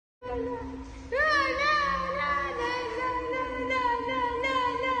Go,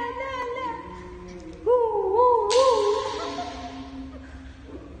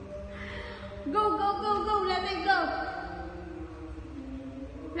 go, go, go, Latte, go.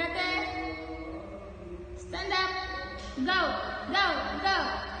 Latte, stand up. Go, go, go.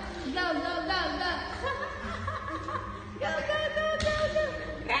 Go, go, go, go. Go, go, go, go, go.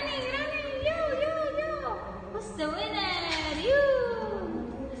 Running, running. You, you, you. Who's the winner? You.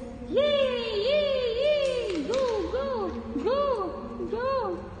 Yay, yay, yay. Go, go, go, go.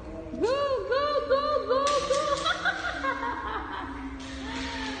 Go, go, go, go, go.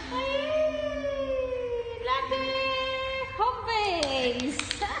 Latte, home base.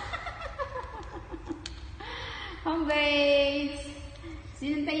 Home base.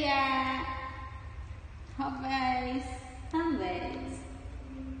 Sino kaya? Home base. Home base.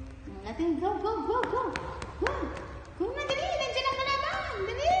 Latte, go, go, go, go. Go. Go na, dali. Nandiyan ang kalaban.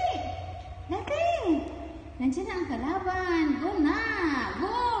 Dali. Latte. Nandiyan ang kalaban. Go na.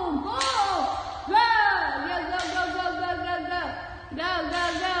 Go, go. Go. Go, go, go, go, go, go, go. Go, go,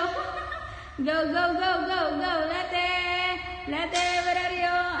 go. Go, go, go, go, go. Latte. Latte, where are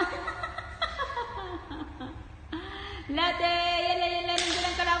you? Latte, yala, yala. Nandiyan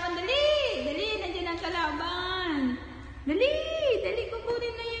ang kalaban. Dali. Dali, nandiyan ang kalaban. Dali. Dali,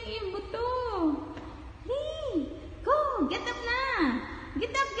 kukunin na yung iyong buto. Dali. Go. Get up na.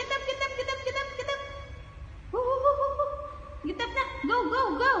 Get up, get up, get up, get up, get up, get up. Get up na. Go, go,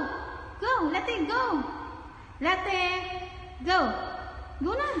 go. Go, Latte, go. Latte, go.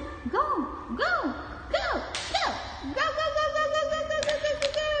 Go na. Go. Go. Go. Go. Go, go, go, go, go, go, go, go, go, go,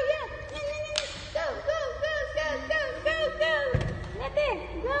 go. Yeah. Yeah, yeah, yeah. Go, go, go, go, go, go, go. Latte,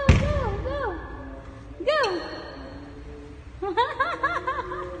 go, go, go. Go.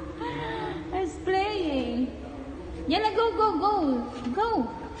 It's playing. Yala, go, go, go. Go.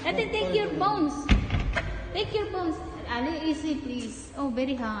 Latte, take your bones. Take your bones. Ali, easy, please. Oh,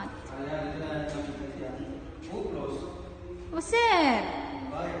 very hot. Oh, sir.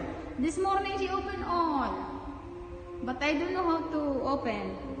 This morning she opened all. But I don't know how to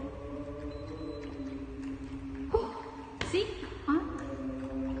open. Oh, see? Huh?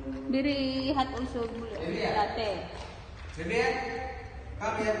 Very hot also. Latte. Baby,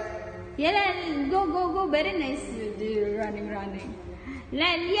 come here. Yeah, go, go, go. Very nice. Running, running.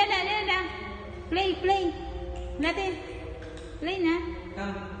 Yala, yala. Play, play. Latte. Play na.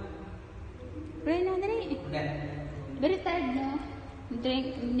 Come. Play na, dali. Okay. Very tired now.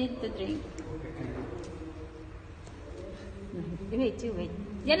 Drink, need to drink. Wait, you wait.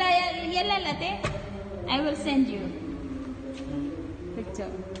 Yala, yala, Latte. I will send you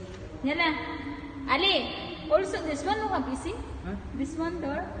picture. Yala. Ali, also this one no have, you see? Huh? This one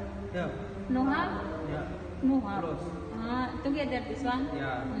door? Yeah. No have? Yeah. No have. Close. Together this one?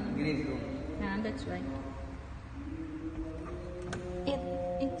 Yeah. Green room. That's right.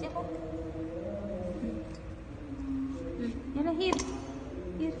 Eat, yala. Yala, here.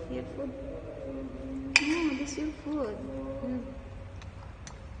 Here, food. No, this is your food.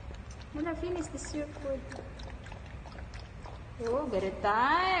 Yala, finish this is your food. Oh, very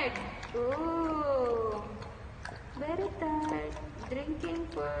tired. Oh, very tired. Drinking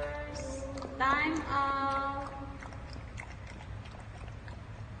first. Time out.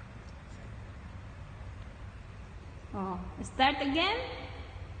 Oh, start again.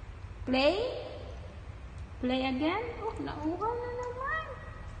 Play. Play again. Oh, nauhaw na naman.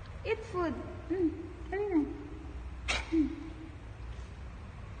 Eat food. Hali na.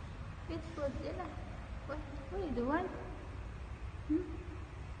 Eat food. Yala. What are you doing?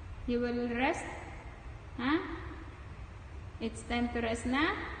 You will rest? Huh? It's time to rest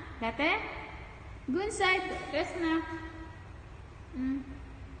na? Latte? Go inside. Rest na.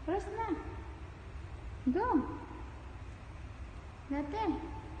 Rest na. Go. Latte.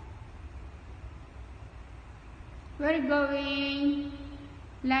 Where are you going?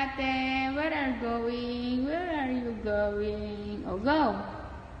 Latte, where are you going? Where are you going? Oh, go.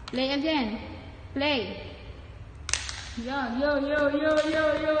 Play again. Play. Yo, yo, yo, yo, yo,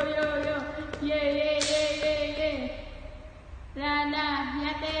 yo, yo, yo. Yeah, yeah, yeah, yeah, yeah. La, la,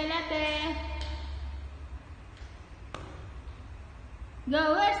 Latte, Latte. Go,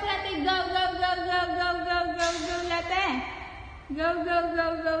 where's Latte? Go, go, go, go, go, go, go, go, Latte. Go, go, go,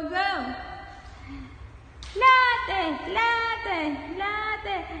 go, go. Latte, Latte,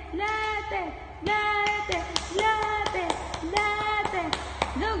 Latte, Latte, Latte, Latte, Latte.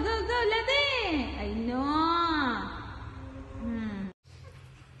 Go, go, go, Latte. I know.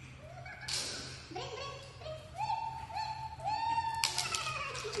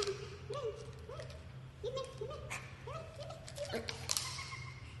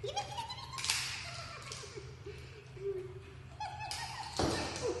 Give me, give me, give me.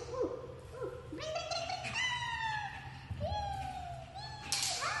 Bring, bring, bring, bring.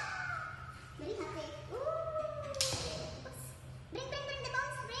 Very happy. Oops. Bring, bring, bring the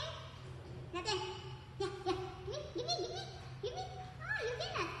bones. Bring. Latte. Yeah, yeah. Give me, give me, give me. Oh, you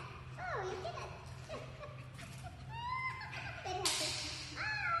cannot. Oh, you cannot. Very happy.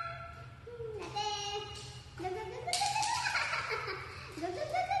 Latte. Go, go, go, go, go. Go, go,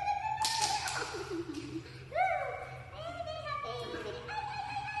 go, go, go, go.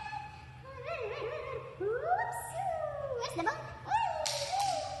 Very happy. Oops. Where's the bone?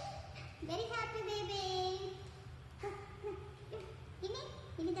 Very happy, baby.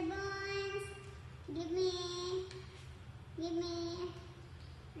 Give me the bones. Give me.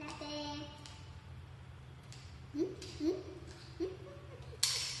 Latte.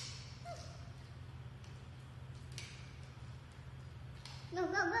 Go, go,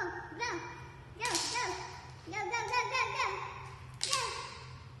 go, go. Go, go, go, go, go, go, go, go. Go.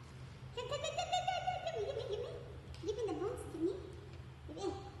 Go, go, go, go, go, go, go. Give me. Give me the bones. Give me.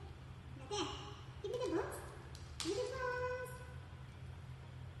 Latte. Give me the bones. Give me the bones.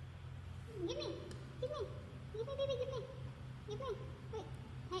 Give me. Baby, give me. Wait.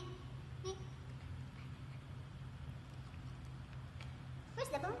 Hey. Where's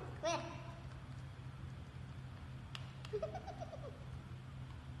the bone? Where?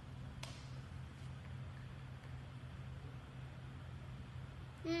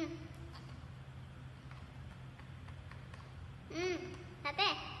 Latte.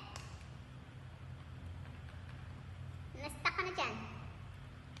 Na-stuck ka na dyan.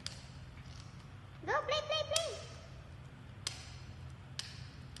 Go, play.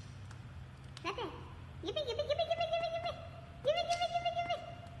 Latte. Give me the bones. Bebe.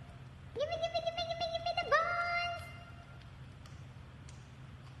 Masaya. Go,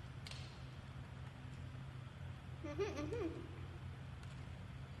 run.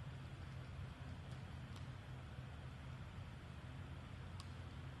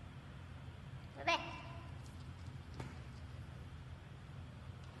 Latte.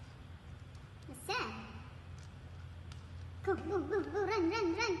 What's that?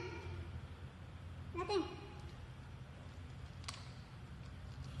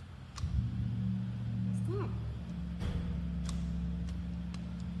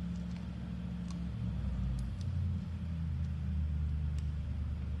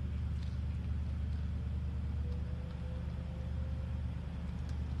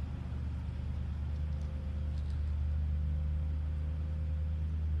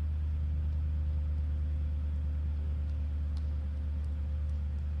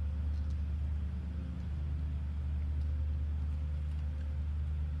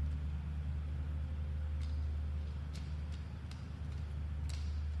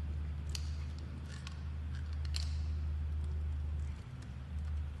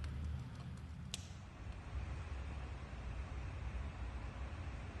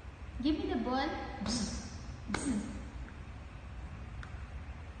 Give me the ball.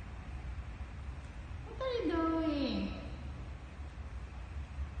 What are you doing?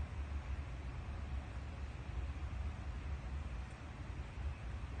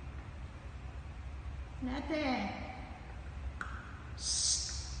 Latte.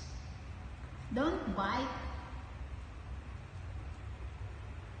 Don't bite.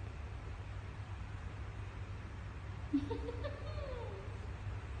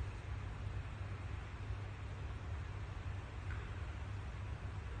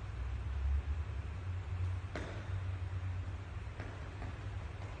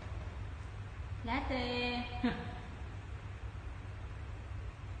 Latte.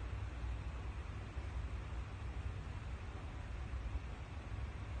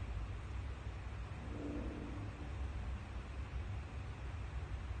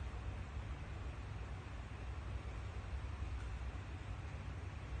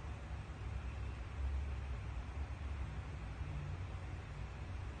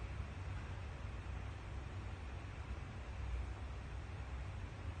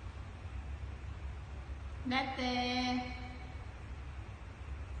 Latte.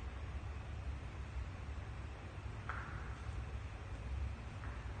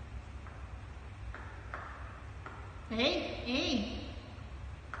 Hey.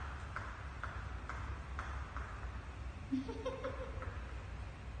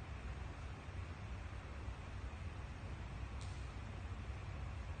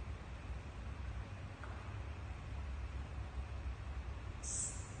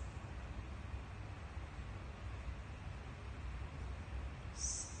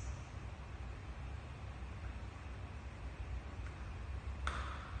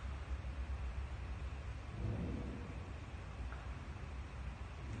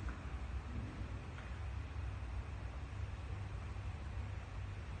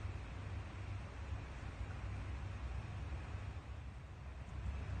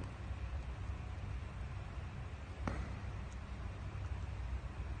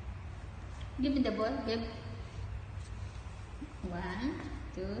 Give me the ball. Give. 1,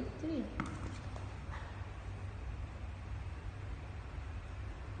 2, 3.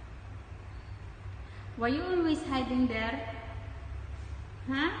 Why you always hiding there?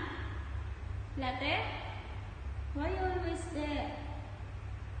 Huh? Latte? Why you always there?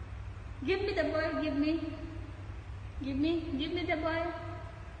 Give me the ball. Give me. Give me. Give me the ball.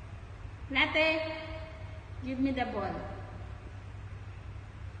 Latte. Give me the ball.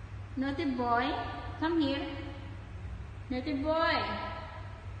 Naughty boy. Come here. Naughty boy.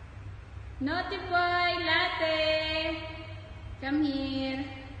 Naughty boy. Latte. Come here.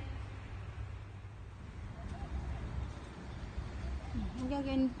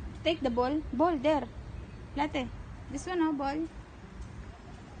 Again, take the ball. Ball there. Latte. This one, oh, ball.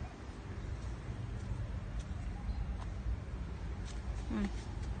 Hmm.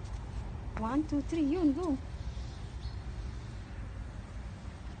 1, 2, 3. You go.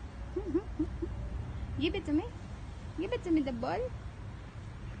 Give it to me. Give it to me, the ball.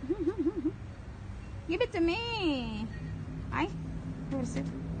 Give it to me. Ay, where's it?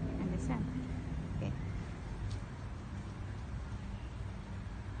 And this one. Okay.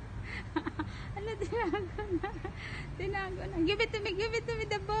 Ano, tinago na. Tinago na. Give it to me. Give it to me,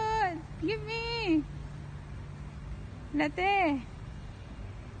 the ball. Give me. Latte.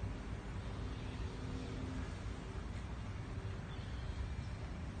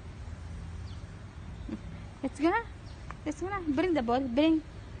 Let's gonna bring the ball. Bring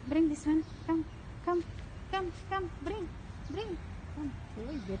this one. Come. Bring. Come. Oh,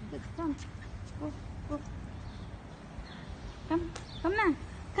 very good. Come. Go. Come na.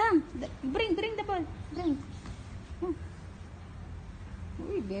 Come. Bring the ball. Bring. Come.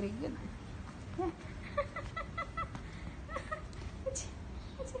 Oh, very good. Yeah.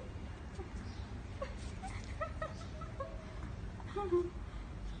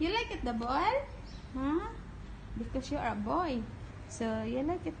 You like it, the ball? Huh? Because you are a boy. So, you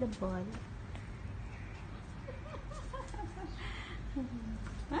like it, the ball.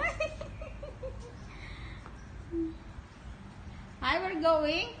 Hi, we're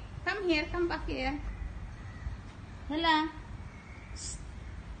going. Come here. Come back here. Hala.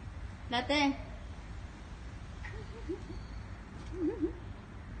 Latte.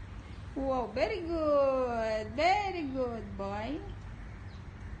 Wow, very good. Very good, boy.